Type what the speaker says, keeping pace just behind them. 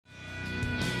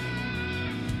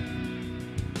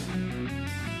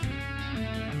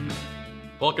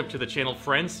Welcome to the channel,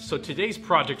 friends. So today's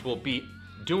project will be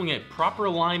doing a proper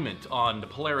alignment on the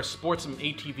Polaris Sportsman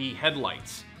ATV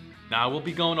headlights. Now we'll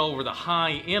be going over the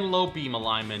high and low beam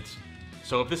alignment.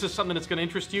 So if this is something that's going to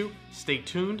interest you, stay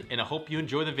tuned and I hope you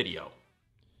enjoy the video.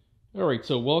 Alright,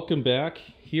 so welcome back.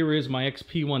 Here is my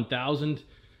XP1000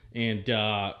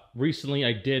 and recently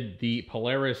I did the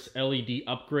Polaris LED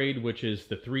upgrade, which is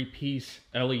the 3-piece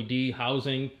LED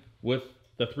housing with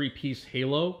the 3-piece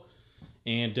halo.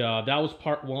 And that was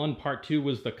part one. Part two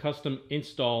was the custom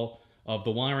install of the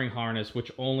wiring harness,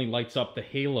 which only lights up the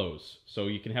halos. So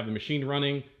you can have the machine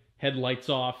running, headlights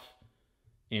off,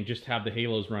 and just have the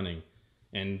halos running.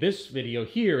 And this video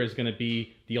here is going to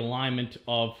be the alignment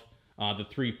of the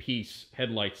 3-piece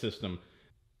headlight system.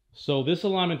 So this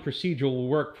alignment procedure will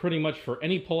work pretty much for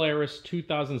any Polaris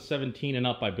 2017 and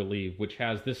up, I believe, which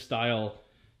has this style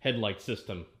headlight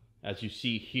system, as you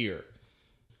see here.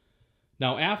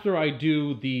 Now, after I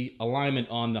do the alignment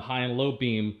on the high and low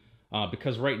beam,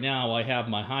 because right now I have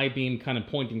my high beam kind of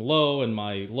pointing low and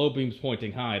my low beam's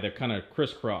pointing high, they're kind of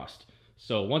crisscrossed.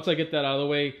 So once I get that out of the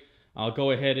way, I'll go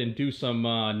ahead and do some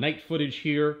night footage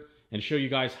here and show you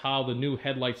guys how the new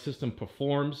headlight system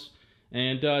performs,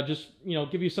 and just, you know,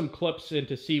 give you some clips and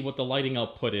to see what the lighting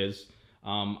output is.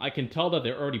 I can tell that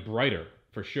they're already brighter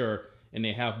for sure, and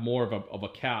they have more of a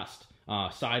cast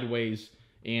sideways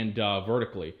and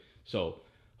vertically. So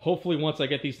hopefully once I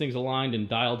get these things aligned and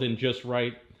dialed in just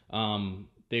right,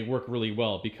 they work really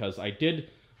well, because I did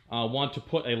want to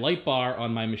put a light bar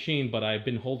on my machine, but I've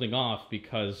been holding off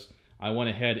because I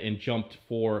went ahead and jumped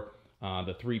for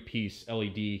the 3-piece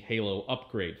LED halo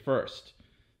upgrade first.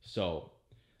 So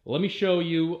let me show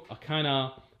you a kind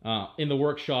of in the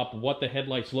workshop what the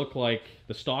headlights look like,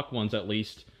 the stock ones at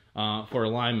least, for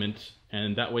alignment,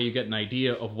 and that way you get an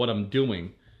idea of what I'm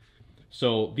doing.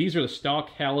 So these are the stock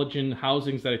halogen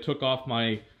housings that I took off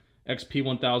my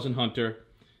XP1000 Hunter,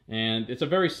 and it's a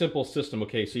very simple system.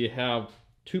 Okay, so you have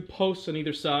 2 posts on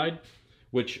either side,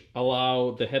 which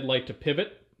allow the headlight to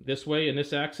pivot this way in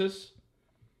this axis,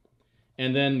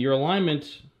 and then your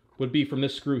alignment would be from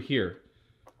this screw here.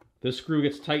 This screw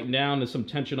gets tightened down, there's some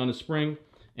tension on the spring,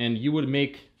 and you would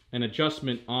make an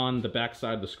adjustment on the back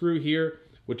side of the screw here,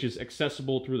 which is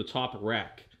accessible through the top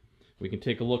rack. We can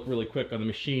take a look really quick on the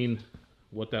machine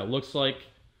what that looks like.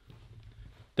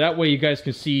 That way you guys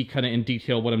can see kind of in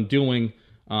detail what I'm doing.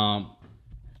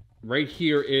 Right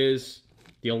here is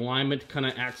the alignment kind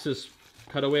of axis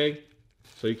cutaway.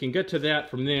 So you can get to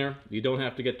that from there. You don't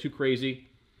have to get too crazy.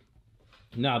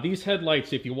 Now these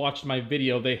headlights, if you watched my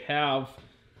video, they have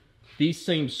these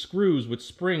same screws with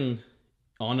spring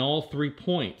on all 3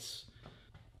 points.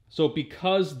 So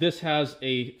because this has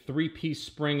a 3-piece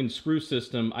spring and screw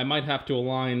system, I might have to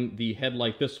align the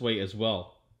headlight this way as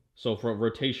well. So for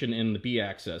rotation in the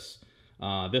B-axis.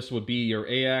 This would be your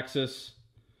A-axis.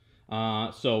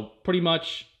 So pretty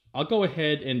much, I'll go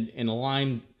ahead and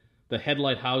align the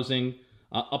headlight housing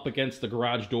up against the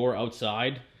garage door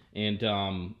outside. And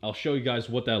I'll show you guys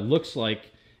what that looks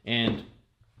like. And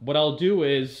what I'll do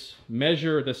is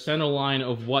measure the center line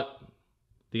of what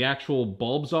the actual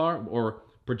bulbs are, or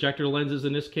projector lenses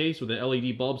in this case, with the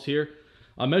LED bulbs here.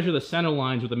 I'll measure the center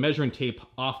lines with a measuring tape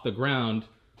off the ground,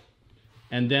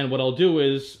 and then what I'll do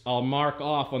is I'll mark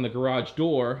off on the garage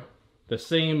door the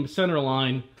same center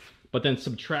line, but then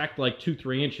subtract like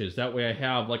 2-3 inches. That way I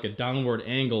have like a downward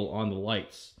angle on the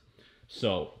lights.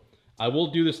 So I will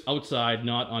do this outside,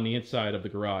 not on the inside of the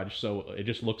garage, so it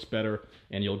just looks better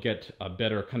and you'll get a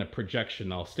better kind of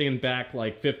projection. I'll stand back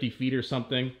like 50 feet or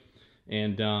something,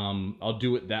 and I'll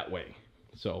do it that way.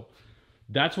 So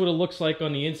that's what it looks like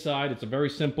on the inside. It's a very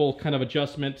simple kind of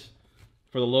adjustment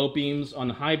for the low beams. On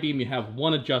the high beam, you have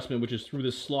one adjustment, which is through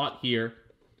this slot here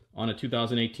on a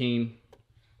 2018.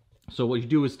 So what you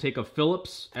do is take a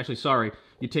Phillips,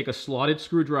 you take a slotted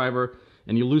screwdriver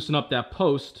and you loosen up that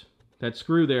post, that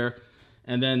screw there,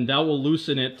 and then that will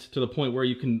loosen it to the point where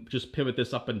you can just pivot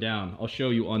this up and down. I'll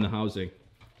show you on the housing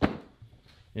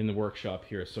in the workshop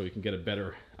here so you can get a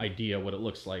better idea what it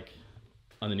looks like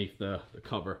underneath the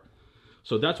cover.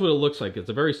 So that's what it looks like. It's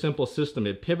a very simple system.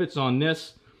 It pivots on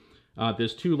this.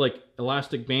 There's 2 like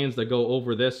elastic bands that go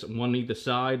over this, one on either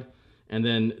side, and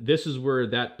then this is where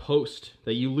that post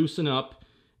that you loosen up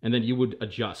and then you would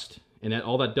adjust, and that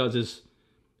all that does is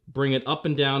bring it up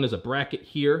and down. There's a bracket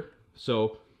here,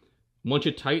 so once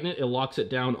you tighten it, it locks it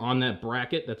down on that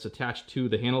bracket that's attached to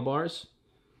the handlebars.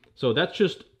 So that's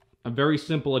just a very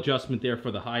simple adjustment there for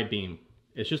the high beam.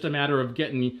 It's just a matter of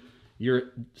getting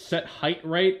your set height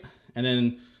right, and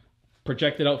then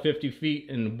project it out 50 feet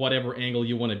in whatever angle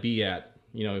you want to be at.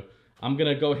 You know, I'm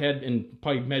gonna go ahead and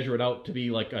probably measure it out to be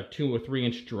like a 2 or 3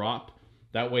 inch drop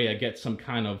That way I get some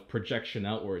kind of projection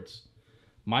outwards.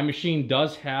 My machine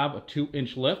does have a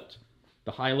 2-inch lift,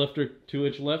 the high lifter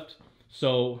 2-inch lift,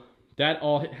 so that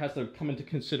all has to come into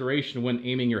consideration when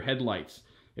aiming your headlights.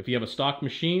 If you have a stock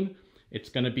machine, it's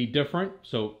going to be different,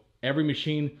 so every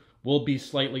machine will be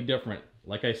slightly different.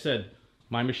 Like I said,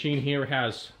 my machine here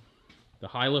has the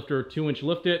high lifter 2-inch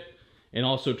lift it, and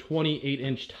also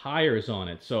 28-inch tires on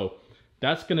it, so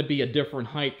that's going to be a different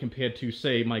height compared to,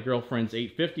 say, my girlfriend's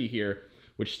 850 here,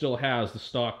 which still has the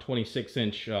stock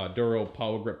 26-inch Duro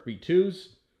Power Grip V2s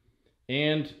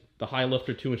and the high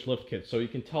lifter 2-inch lift kit. So you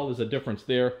can tell there's a difference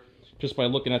there just by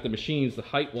looking at the machines, the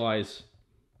height-wise,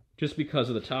 just because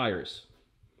of the tires.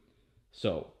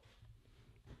 So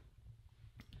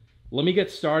let me get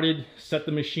started, set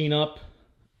the machine up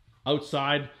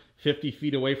outside 50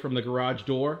 feet away from the garage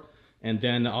door, and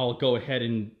then I'll go ahead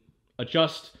and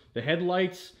adjust the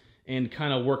headlights and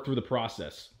kind of work through the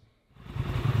process.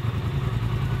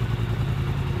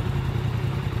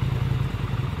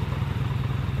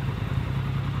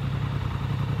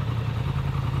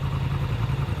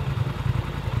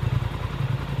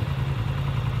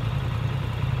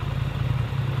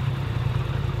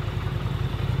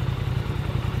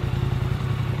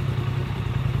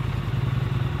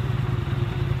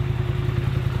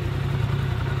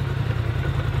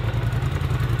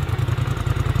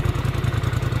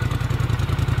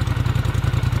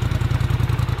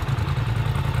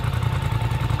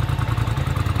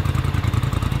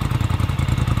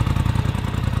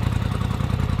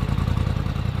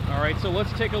 So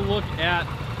let's take a look at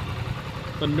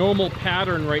the normal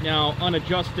pattern right now,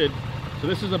 unadjusted. So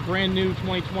this is a brand new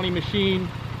 2020 machine,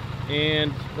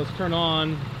 and let's turn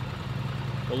on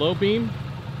the low beam.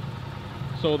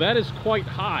 So that is quite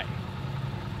high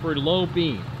for low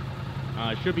beam.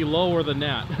 It should be lower than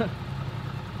that.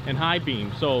 And high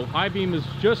beam. So high beam is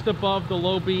just above the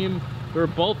low beam. They're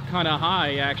both kind of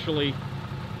high, actually.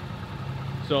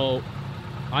 So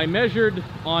I measured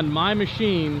on my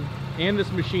machine and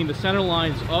this machine the center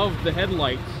lines of the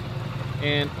headlights,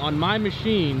 and on my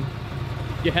machine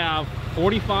you have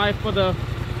 45 for the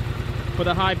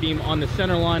high beam on the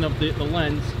center line of the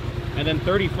lens, and then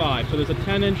 35, so there's a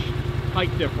 10-inch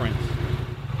height difference.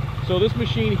 So this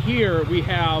machine here, we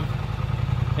have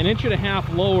 1.5 inches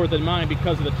lower than mine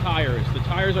because of the tires. The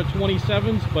tires are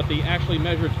 27s, but they actually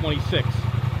measure 26.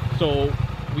 So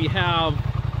we have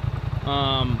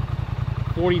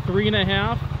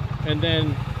 43.5 and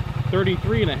then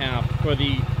 33.5 for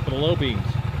the low beams.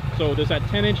 So there's that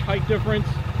 10-inch height difference,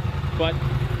 but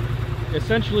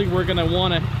essentially we're going to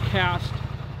want to cast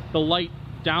the light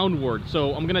downward.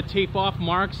 So I'm going to tape off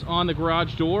marks on the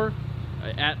garage door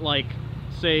at, like,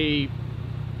 say,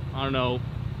 I don't know,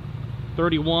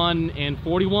 31 and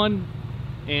 41,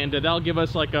 and that'll give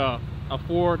us like a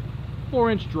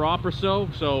 4-inch drop or so.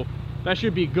 So that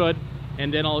should be good,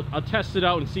 and then I'll test it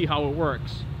out and see how it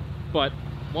works. But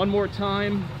one more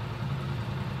time: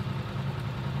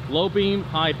 low beam,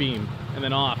 high beam, and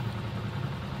then off.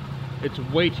 It's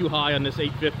way too high on this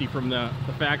 850 from the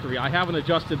factory. I haven't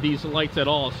adjusted these lights at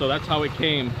all, so that's how it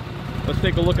came. Let's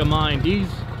take a look at mine. These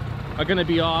are going to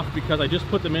be off because I just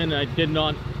put them in and I did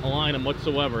not align them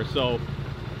whatsoever. So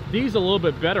these are a little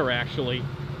bit better, actually.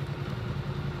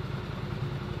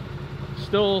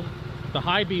 Still, the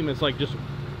high beam is like just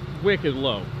wicked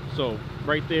low. So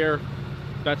right there,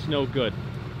 that's no good.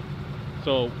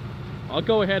 So I'll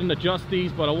go ahead and adjust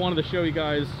these, but I wanted to show you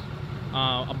guys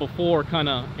a before kind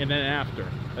of and then after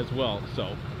as well.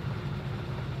 So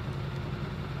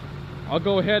I'll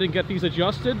go ahead and get these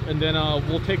adjusted, and then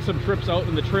we'll take some trips out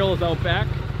in the trails out back,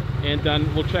 and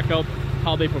then we'll check out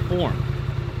how they perform.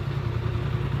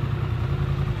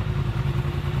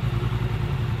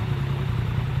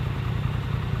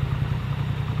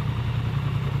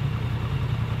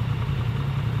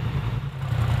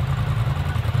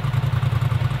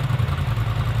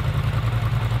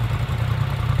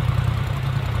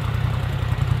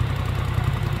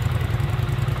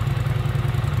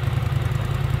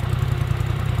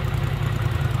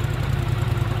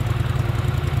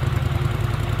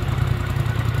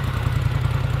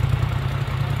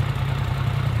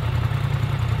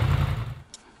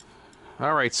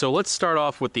 Alright, so let's start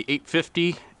off with the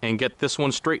 850 and get this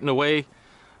one straightened away.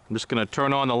 I'm just going to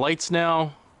turn on the lights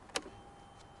now.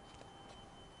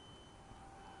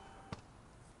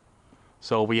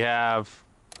 So we have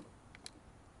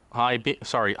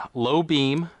low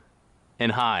beam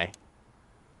and high.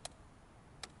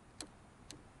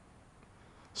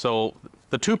 So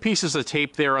the two pieces of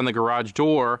tape there on the garage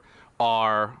door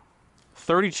are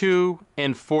 32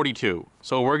 and 42.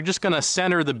 So we're just going to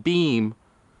center the beam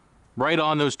right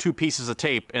on those two pieces of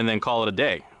tape and then call it a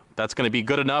day. That's going to be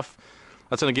good enough.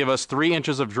 That's going to give us 3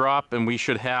 inches of drop, and we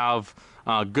should have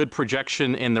good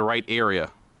projection in the right area.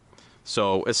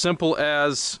 So as simple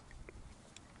as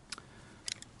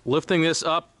lifting this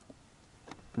up,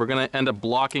 we're going to end up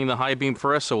blocking the high beam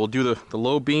first, so we'll do the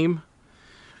low beam.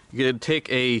 You're going to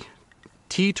take a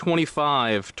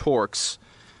T25 Torx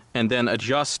and then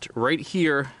adjust right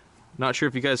here. Not sure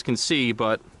if you guys can see,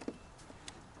 but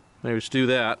maybe just do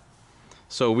that.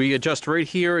 So we adjust right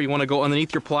here. You want to go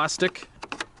underneath your plastic.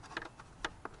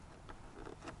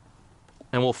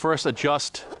 And we'll first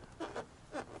adjust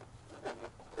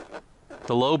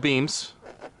the low beams,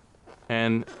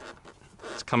 and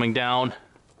it's coming down.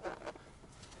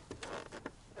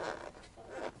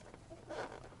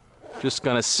 Just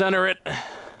gonna center it.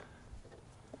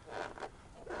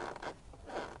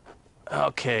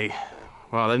 Okay.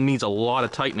 Wow, that needs a lot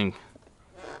of tightening.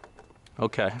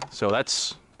 Okay, so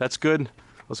that's good.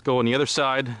 Let's go on the other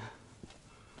side.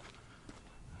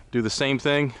 Do the same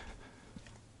thing.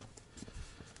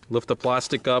 Lift the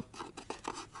plastic up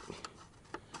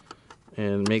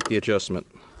and make the adjustment.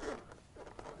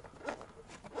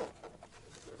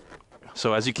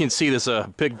 So as you can see, there's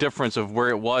a big difference of where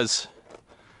it was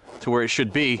to where it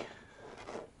should be.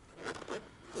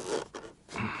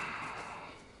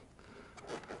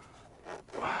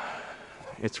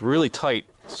 It's really tight,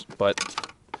 but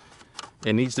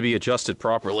it needs to be adjusted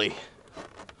properly.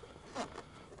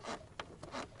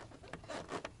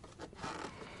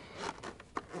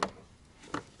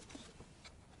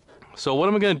 So what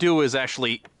I'm going to do is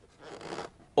actually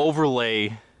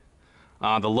overlay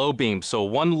the low beam, so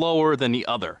one lower than the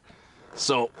other.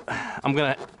 So I'm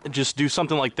going to just do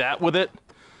something like that with it.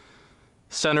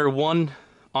 Center one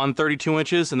on 32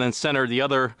 inches and then center the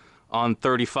other on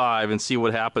 35 and see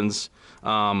what happens,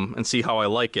 and see how I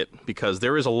like it, because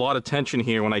there is a lot of tension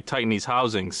here when I tighten these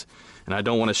housings, and I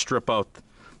don't want to strip out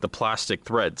the plastic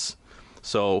threads.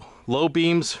 So low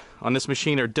beams on this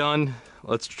machine are done.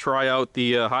 Let's try out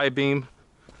the high beam.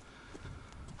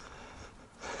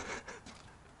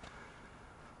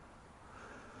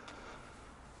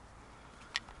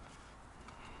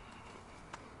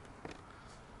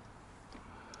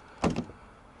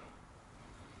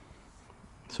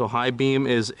 So high beam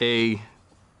is a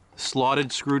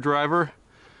slotted screwdriver,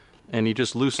 and you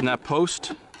just loosen that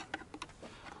post.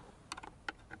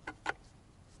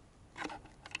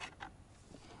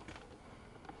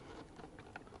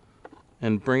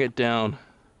 And bring it down.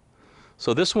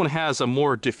 So this one has a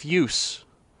more diffuse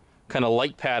kind of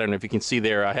light pattern, if you can see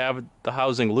there. I have the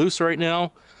housing loose right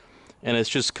now, and it's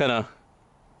just kind of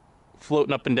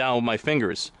floating up and down with my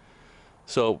fingers.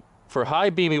 So for high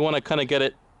beam, you want to kind of get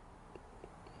it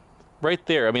right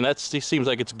there. I mean, it seems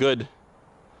like it's good.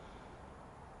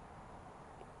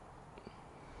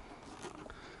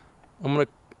 I'm going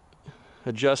to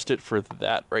adjust it for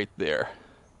that right there.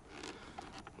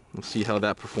 Let's see how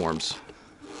that performs.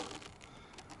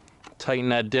 Tighten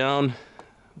that down.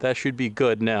 That should be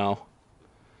good now.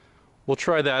 We'll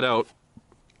try that out.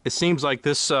 It seems like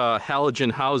this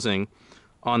halogen housing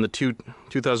on the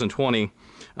 2020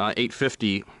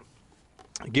 850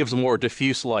 gives more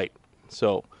diffuse light.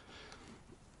 So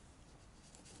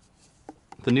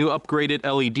the new upgraded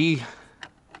LED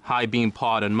high beam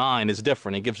pod in mine is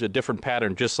different. It gives you a different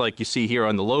pattern, just like you see here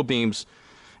on the low beams.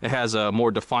 It has a more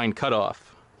defined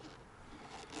cutoff.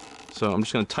 So I'm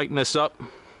just going to tighten this up.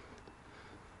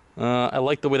 I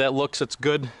like the way that looks. It's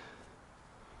good.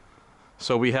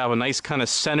 So we have a nice kind of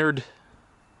centered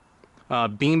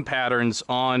beam patterns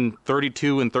on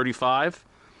 32 and 35,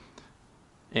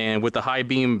 and with the high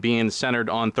beam being centered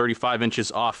on 35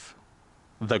 inches off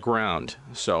the ground.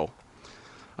 So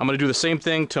I'm going to do the same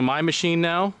thing to my machine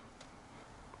now.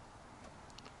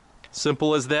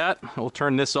 Simple as that. We'll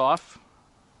turn this off.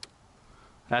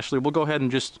 Actually, we'll go ahead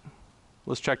and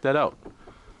let's check that out.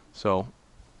 So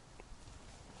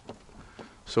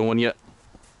when you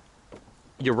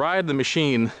ride the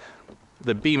machine,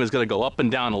 the beam is going to go up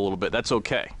and down a little bit. That's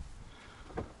okay.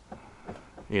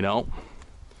 You know,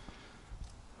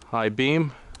 high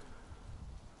beam,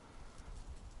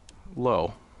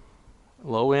 low,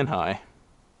 low and high.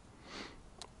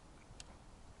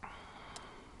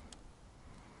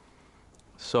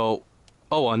 So,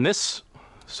 on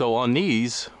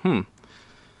these,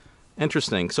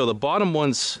 interesting. So the bottom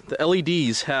ones, the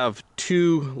LEDs have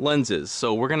 2 lenses,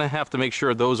 so we're going to have to make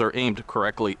sure those are aimed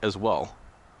correctly as well.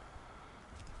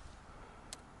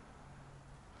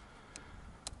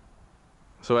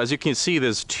 So as you can see,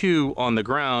 there's 2 on the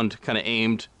ground kind of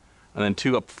aimed, and then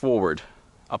 2 up forward,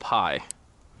 up high.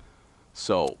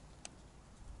 So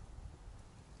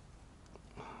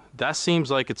that seems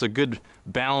like it's a good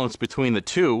balance between the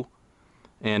 2,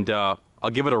 and I'll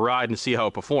give it a ride and see how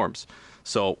it performs.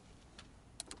 So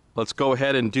let's go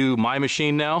ahead and do my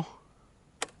machine now.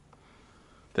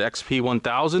 The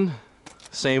XP1000,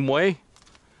 same way.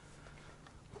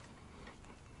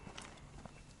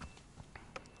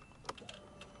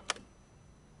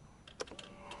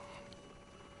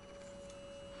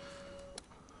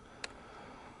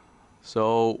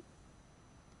 So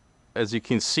as you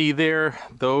can see there,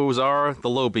 those are the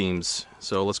low beams.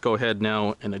 So let's go ahead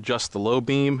now and adjust the low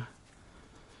beam,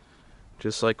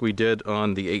 just like we did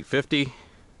on the 850.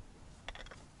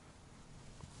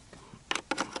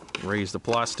 Raise the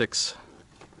plastics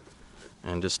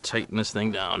and just tighten this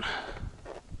thing down.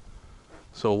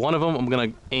 So one of them I'm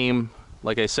going to aim,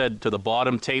 like I said, to the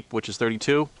bottom tape, which is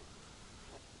 32.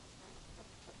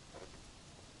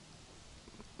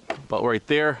 About right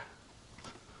there.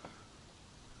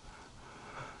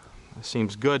 That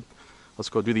seems good. Let's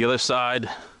go do the other side.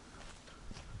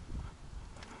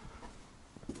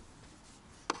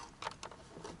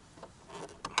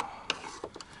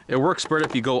 It works better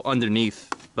if you go underneath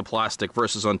the plastic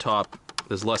versus on top.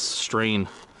 There's less strain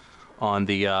on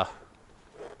the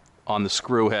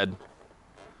screw head.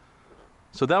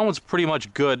 So that one's pretty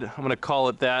much good. I'm gonna call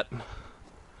it that.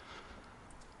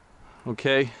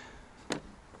 Okay.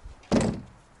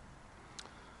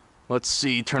 Let's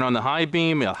see, turn on the high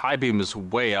beam. Yeah, high beam is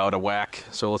way out of whack.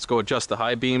 So let's go adjust the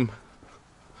high beam.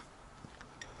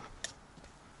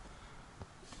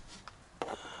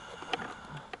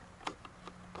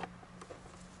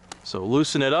 So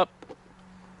loosen it up,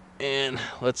 and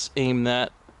let's aim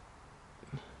that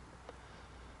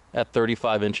at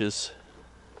 35 inches.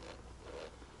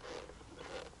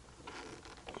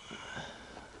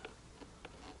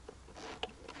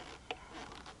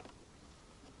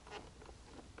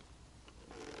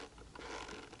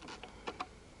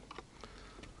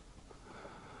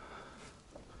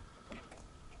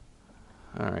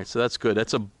 All right, so that's good.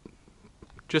 That's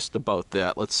just about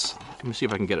that. Let me see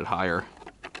if I can get it higher.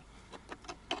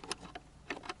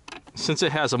 Since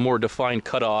it has a more defined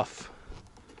cutoff,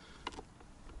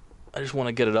 I just want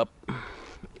to get it up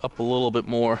a little bit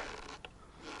more.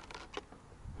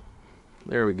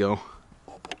 There we go.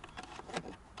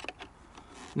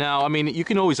 Now, I mean, you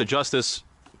can always adjust this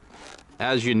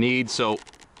as you need. So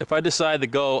if I decide to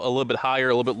go a little bit higher,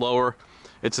 a little bit lower,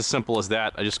 it's as simple as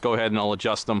that. I just go ahead and I'll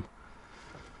adjust them.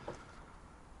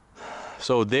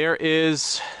 So there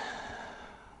is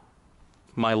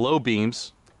my low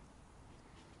beams.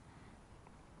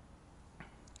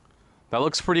 That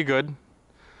looks pretty good.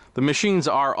 The machines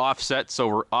are offset, so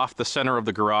we're off the center of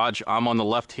the garage. I'm on the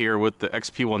left here with the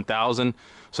XP1000,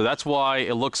 so that's why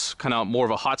it looks kind of more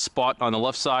of a hot spot on the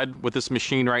left side with this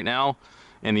machine right now,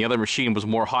 and the other machine was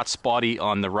more hot spotty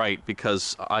on the right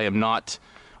because I am not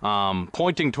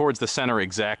pointing towards the center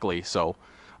exactly. So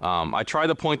I try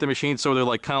to point the machine so they're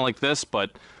like kind of like this,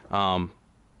 but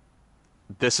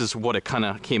this is what it kind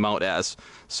of came out as.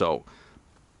 So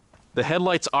the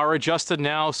headlights are adjusted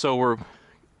now, so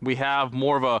we have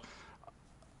more of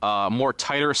a more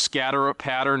tighter scatter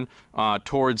pattern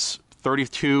towards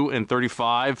 32 and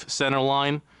 35 center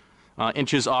line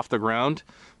inches off the ground.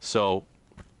 So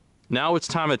now it's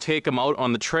time to take them out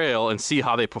on the trail and see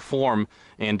how they perform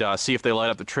and see if they light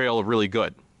up the trail really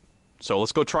good. So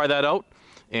let's go try that out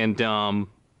and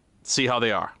see how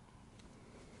they are.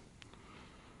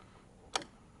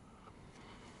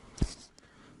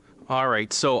 All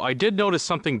right, so I did notice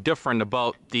something different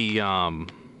about the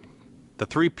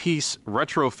three-piece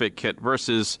retrofit kit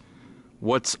versus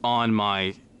what's on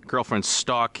my girlfriend's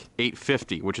stock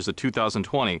 850, which is a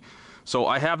 2020. So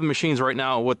I have the machines right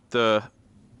now with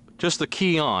just the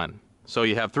key on. So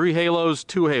you have 3 halos,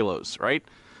 2 halos, right?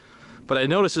 But I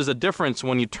notice there's a difference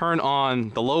when you turn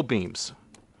on the low beams.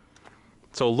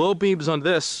 So low beams on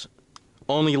this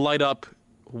only light up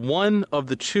one of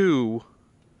the 2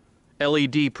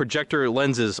 LED projector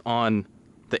lenses on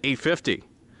the 850.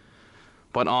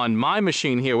 But on my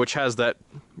machine here, which has that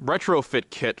retrofit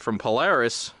kit from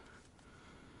Polaris,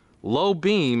 low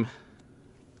beam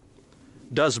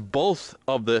does both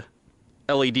of the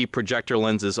LED projector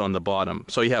lenses on the bottom.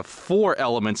 So you have 4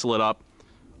 elements lit up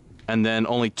and then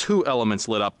only 2 elements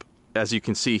lit up, as you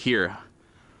can see here.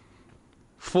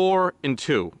 4 and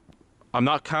 2. I'm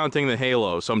not counting the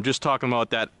halo, so I'm just talking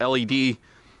about that LED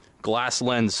glass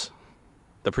lens,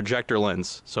 the projector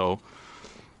lens. So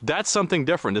that's something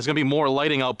different. There's going to be more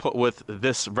lighting output with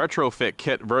this retrofit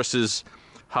kit versus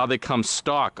how they come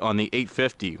stock on the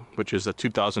 850, which is a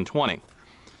 2020.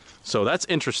 So that's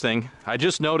interesting. I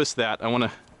just noticed that. I want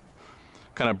to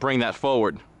kind of bring that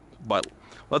forward. But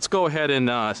let's go ahead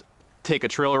and take a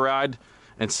trail ride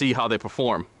and see how they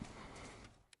perform.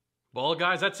 Well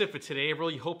guys, that's it for today. I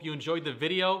really hope you enjoyed the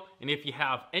video, and if you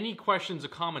have any questions or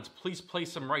comments, please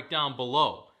place them right down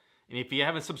below. And if you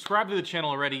haven't subscribed to the channel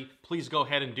already, please go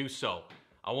ahead and do so.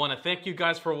 I want to thank you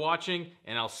guys for watching,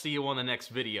 and I'll see you on the next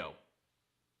video.